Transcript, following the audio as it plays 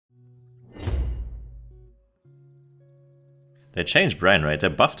They changed Brann, right? They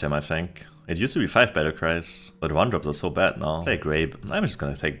buffed him, I think. It used to be 5 battle cries, but 1-drops are so bad now. Play Grape. I'm just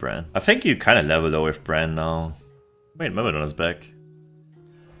gonna take Brann. I think you kind of level low with Brann now. Wait, Myrmidon is back.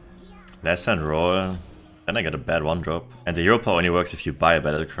 Last hand roll. Then I get a bad 1-drop. And the hero power only works if you buy a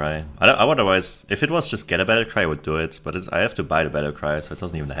battle cry. Otherwise, if it was just get a battle cry, I would do it. But I have to buy the battle cry, so it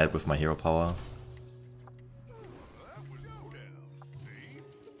doesn't even help with my hero power.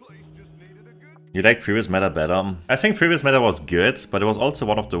 You like previous meta better? I think previous meta was good, but it was also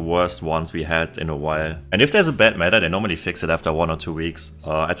one of the worst ones we had in a while. And if there's a bad meta, they normally fix it after 1 or 2 weeks.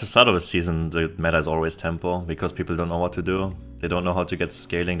 At the start of the season, the meta is always tempo, because people don't know what to do. They don't know how to get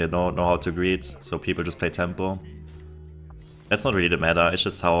scaling, they don't know how to greed, so people just play tempo. That's not really the meta, it's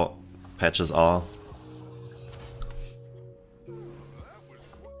just how patches are.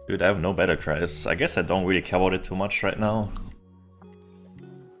 Dude, I have no battle cries. I guess I don't really care about it too much right now.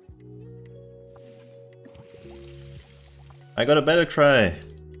 I got a battle cry!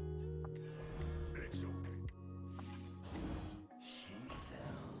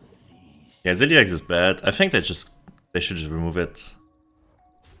 Yeah, Zilliax is bad. I think they should just remove it.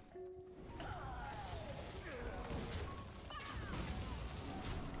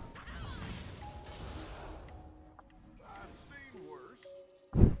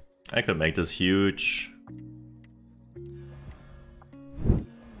 I could make this huge.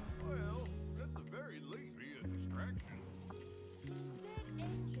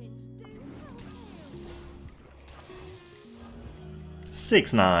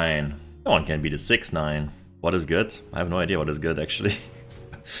 Six nine. No one can beat a 6-9. What is good? I have no idea what is good actually.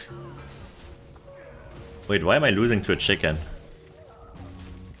 Wait, why am I losing to a chicken?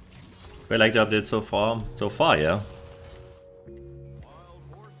 Do I like the update so far? So far, yeah.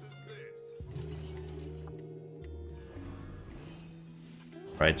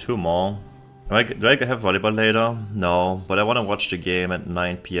 Right, 2 more. Do I have volleyball later? No, but I want to watch the game at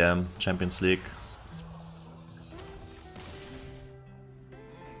 9 PM, Champions League.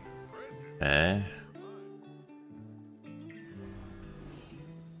 Okay.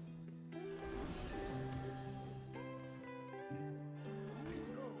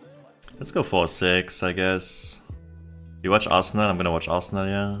 Let's go 4-6, I guess. You watch Arsenal? I'm gonna watch Arsenal,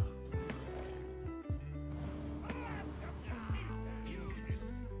 yeah.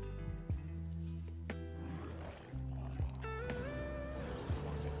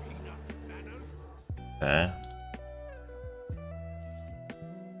 Okay.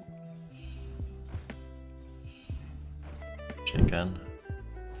 Chicken.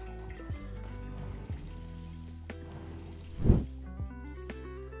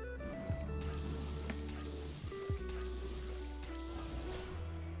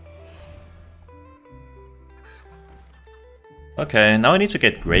 Okay, now I need to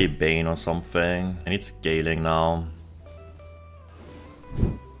get Greybane or something. I need scaling now.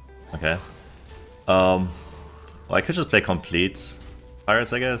 Okay. Well, I could just play complete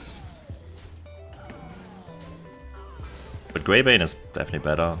Pirates, I guess. But Greybane is definitely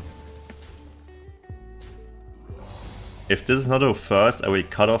better. If this is not a first, I will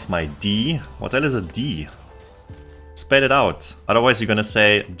cut off my D. What the hell is a D? Spell it out. Otherwise you're gonna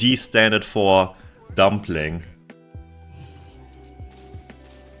say D standard for dumpling.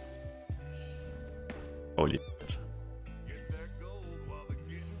 Holy shit.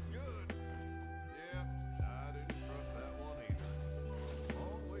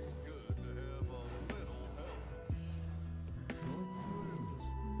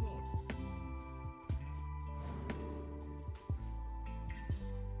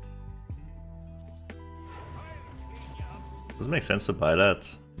 Does it make sense to buy that?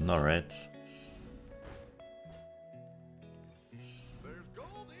 No, right?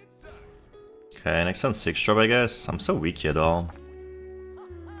 Okay, next on 6-drop, I guess. I'm so weak here, though.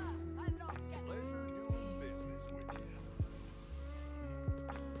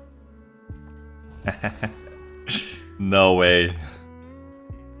 No way.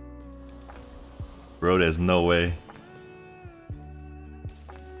 Bro, there's no way.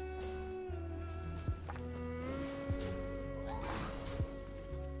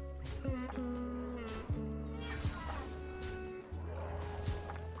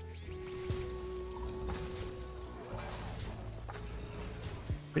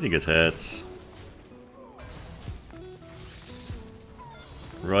 Pretty good hits.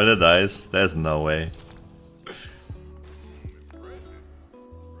 Roll the dice, there's no way.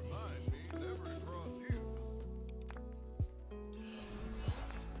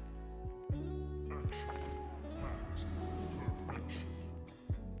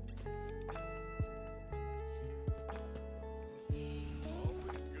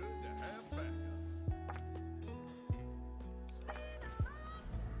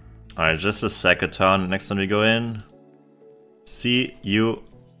 Alright, just a second turn. Next time we go in. See you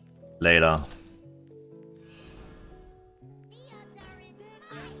later.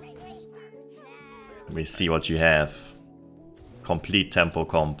 Let me see what you have. Complete tempo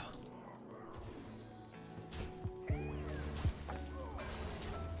comp.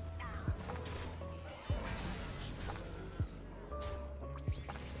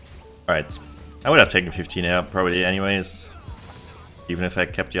 Alright. I would have taken 15 here, probably anyways. Even if I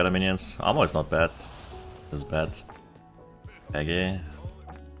kept the other minions. Armor is not bad. This is bad. Okay.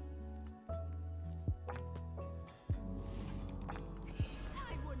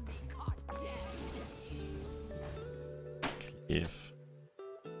 Cleave.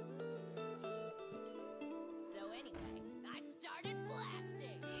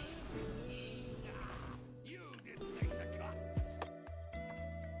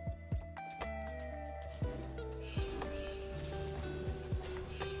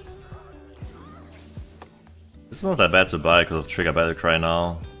 It's not that bad to buy because of Trigger Battlecry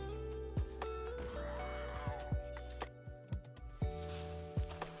now.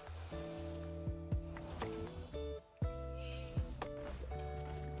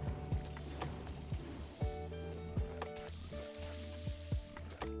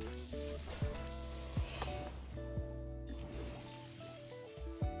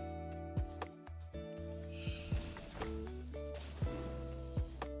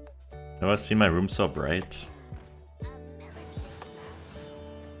 Never seen my room so bright.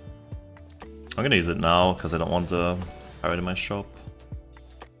 I'm gonna use it now because I don't want the pirate in my shop.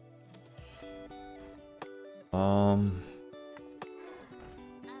 I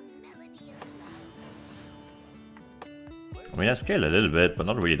mean, I scale a little bit, but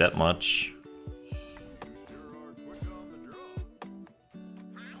not really that much.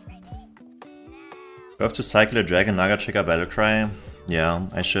 Do I have to cycle a Dragon Naga Trigger Battlecry? Yeah,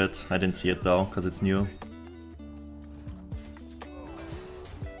 I should. I didn't see it though, because it's new.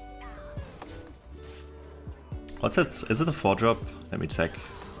 What's it? Is it a 4-drop? Let me check.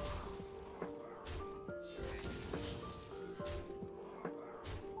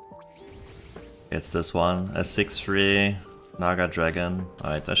 It's this one. A 6-3 Naga Dragon.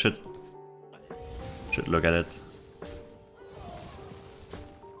 Alright, I should look at it.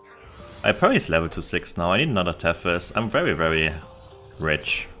 I probably is level to 6 now. I need another Tethys. I'm very, very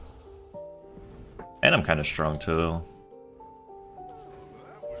rich. And I'm kind of strong too.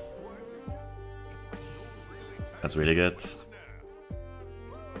 That's really good.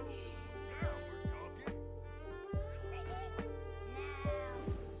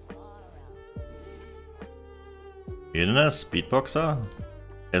 Nicholena, Speedboxer?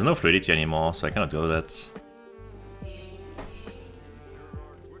 There's no fluidity anymore, so I cannot go with that.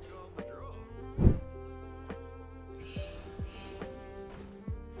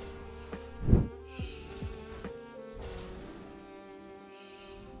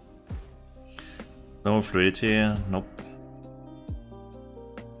 No fluidity, nope.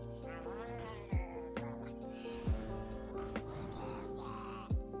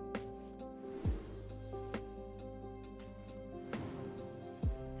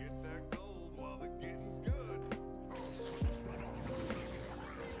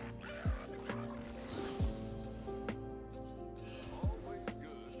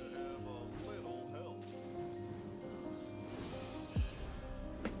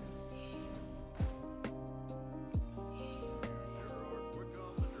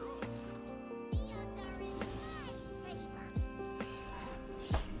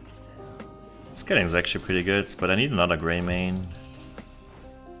 Scaling is actually pretty good, but I need another Greymane.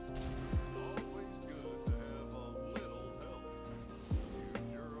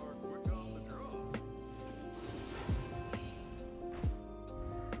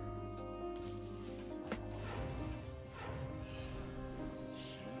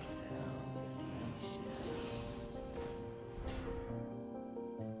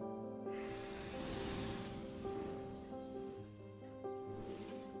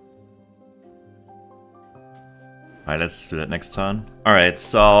 Alright, let's do that next turn. Alright,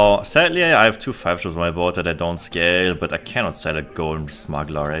 so sadly I have 2 5-drops on my board that I don't scale, but I cannot sell a golden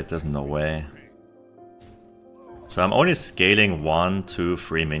smuggler, right? There's no way. So I'm only scaling 1, 2,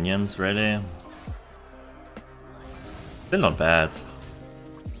 3 minions, really. Still not bad.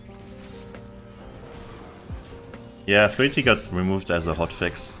 Yeah, fluidity got removed as a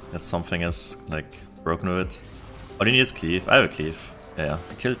hotfix. That something is like broken with it. All you need is cleave. I have a cleave. Yeah.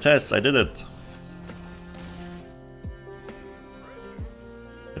 Kill Tess, I did it.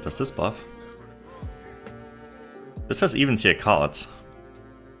 Does this buff? This has even tier card.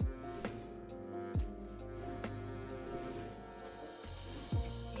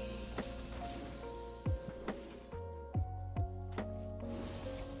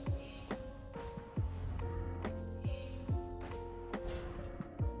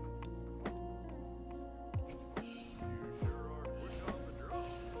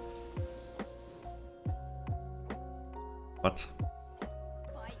 What?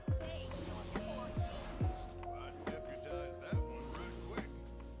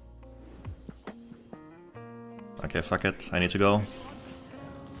 Okay, fuck it. I need to go.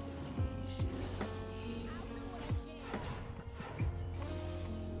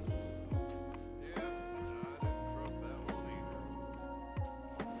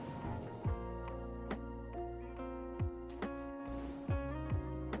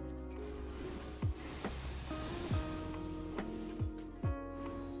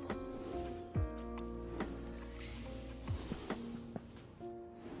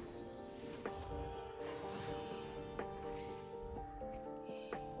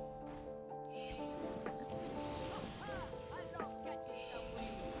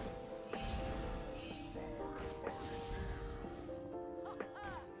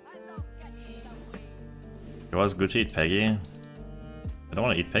 It was good to eat Peggy. I don't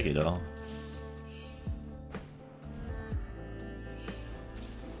want to eat Peggy though.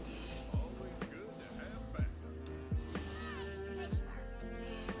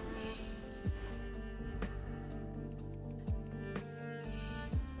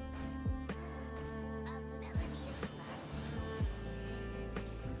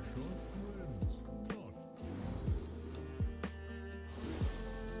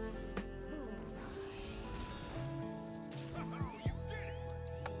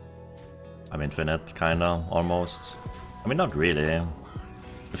 I'm infinite, kinda, almost. I mean, not really.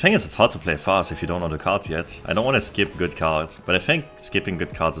 The thing is, it's hard to play fast if you don't know the cards yet. I don't want to skip good cards, but I think skipping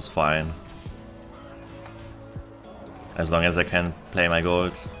good cards is fine. As long as I can play my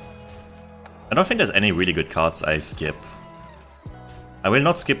gold. I don't think there's any really good cards I skip. I will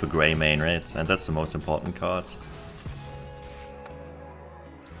not skip a Greymane, right? And that's the most important card.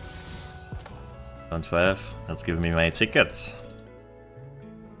 Turn 12, that's giving me my ticket.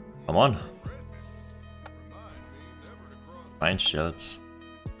 Come on. Mind shields.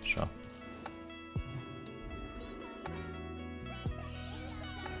 Sure.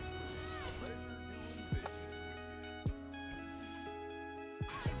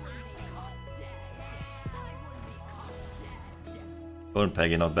 Golden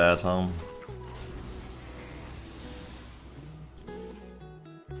Peggy, not bad, huh?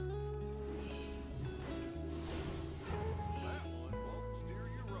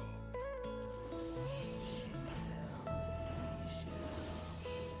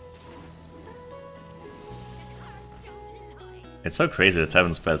 It's so crazy that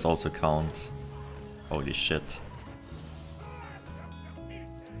 7 spells also count. Holy shit.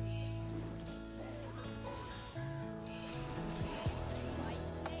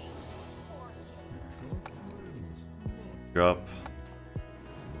 Drop.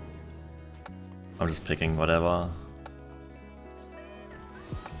 I'm just picking whatever.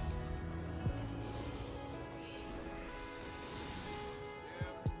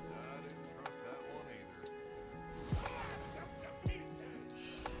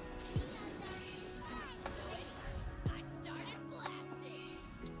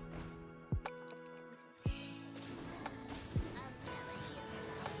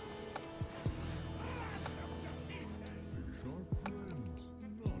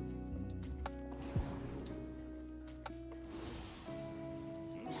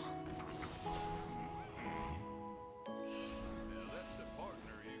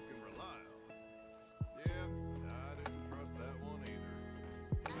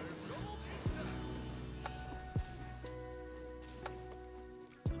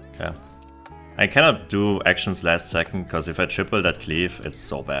 Okay. I cannot do actions last second, because if I triple that cleave, it's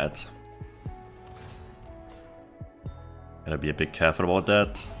so bad. Gotta be a bit careful about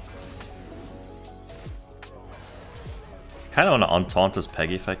that. Kinda wanna untaunt this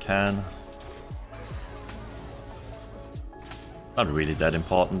Peggy if I can. Not really that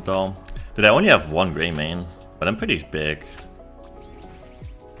important though. Dude, I only have one Greymane, but I'm pretty big.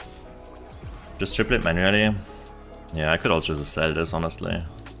 Just triple it manually. Yeah, I could also just sell this, honestly.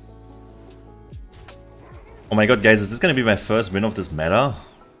 Oh my god, guys, is this gonna be my first win of this meta?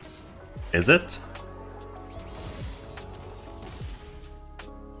 Is it?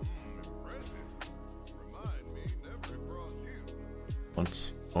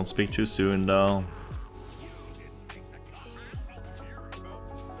 Don't speak too soon, though.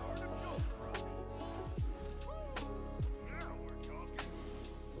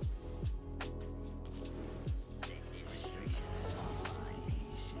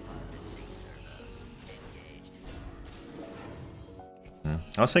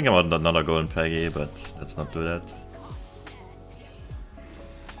 I was thinking about another golden Peggy, but let's not do that.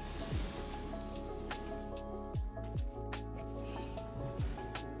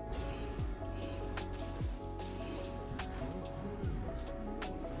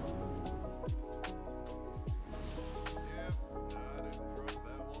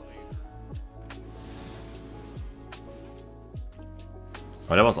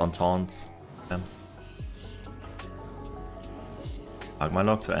 Oh, that was on taunt. Damn.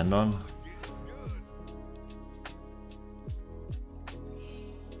 Magmalok to end on.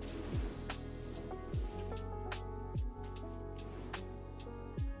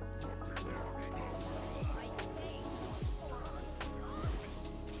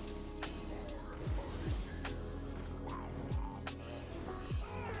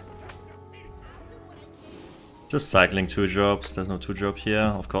 Just cycling 2 drops, there's no 2 drop here,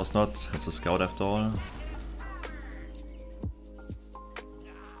 of course not, it's a scout after all.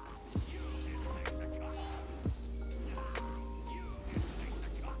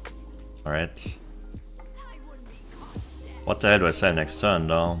 Alright. What the hell do I sell next turn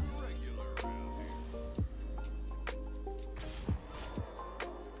though?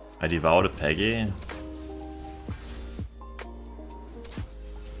 I devour the Peggy.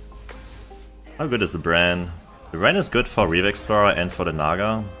 How good is the Brann? The Brann is good for Reave Explorer and for the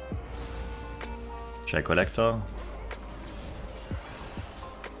Naga. Check Collector.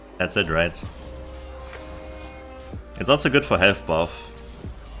 That's it, right? It's also good for health buff.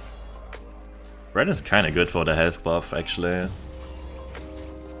 Brann is kinda good for the health buff, actually.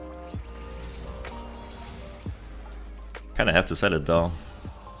 Kinda have to sell it though.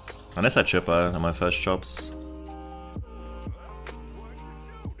 Unless I chipper on my first chops.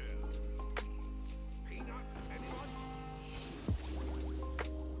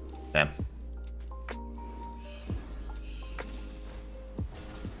 Damn.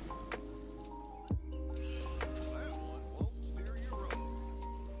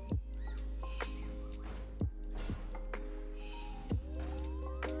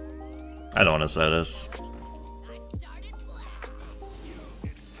 I don't want to sell this.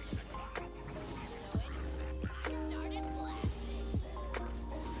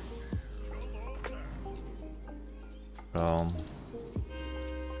 Oh.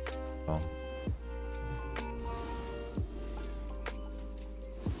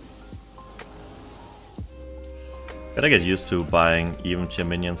 Gotta get used to buying even tier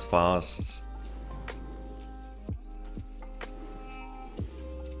minions fast.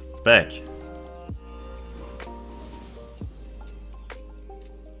 It's back.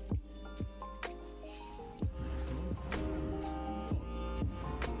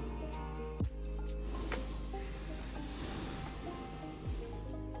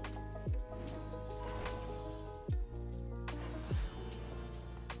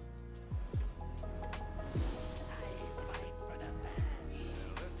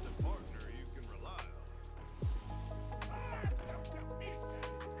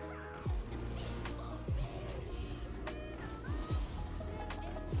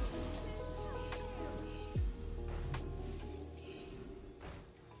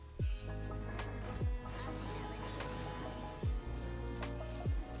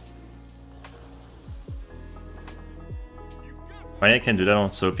 I can do that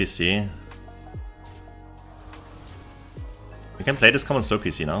on slow PC. We can play this common slow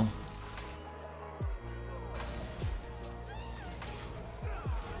PC now.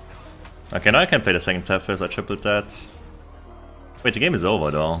 Okay, now I can play the second Tethys, I tripled that. Wait, the game is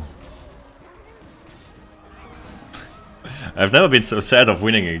over though. I've never been so sad of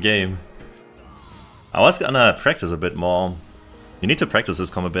winning a game. I was gonna practice a bit more. You need to practice this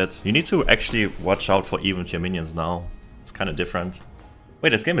combo a bit. You need to actually watch out for even tier minions now. It's kind of different.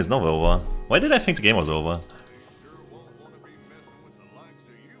 Wait, this game is not over. Why did I think the game was over?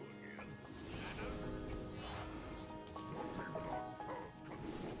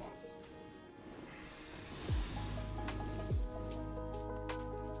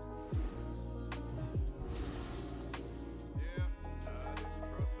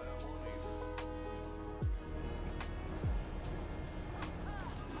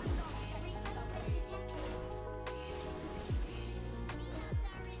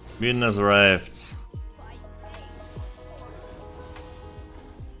 Mutant has arrived.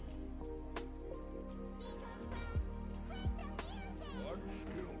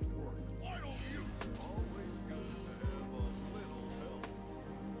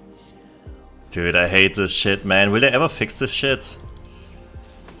 Dude, I hate this shit, man. Will they ever fix this shit?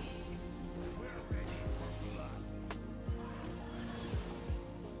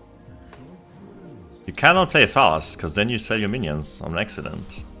 You cannot play fast, because then you sell your minions on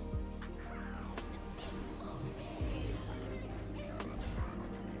accident.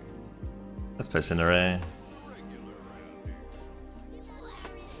 Let's play HysteriA.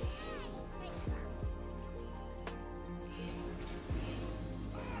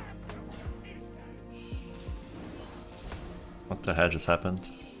 What the hell just happened?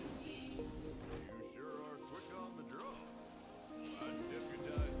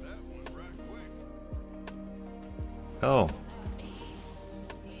 Oh.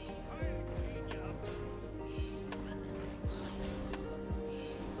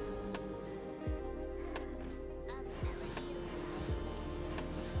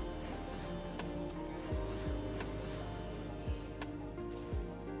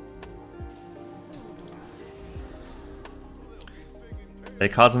 Play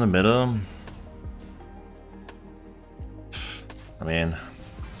cards in the middle. I mean,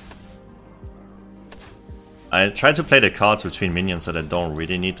 I try to play the cards between minions that I don't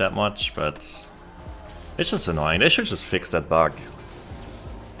really need that much, but it's just annoying. They should just fix that bug.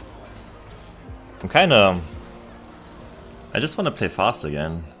 I just want to play fast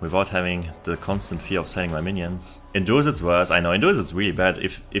again, without having the constant fear of selling my minions. In duels it's worse, I know, in duels it's really bad.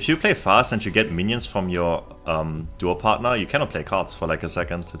 If you play fast and you get minions from your duo partner, you cannot play cards for like a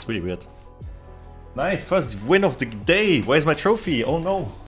second. It's really weird. Nice, first win of the day! Where's my trophy? Oh no!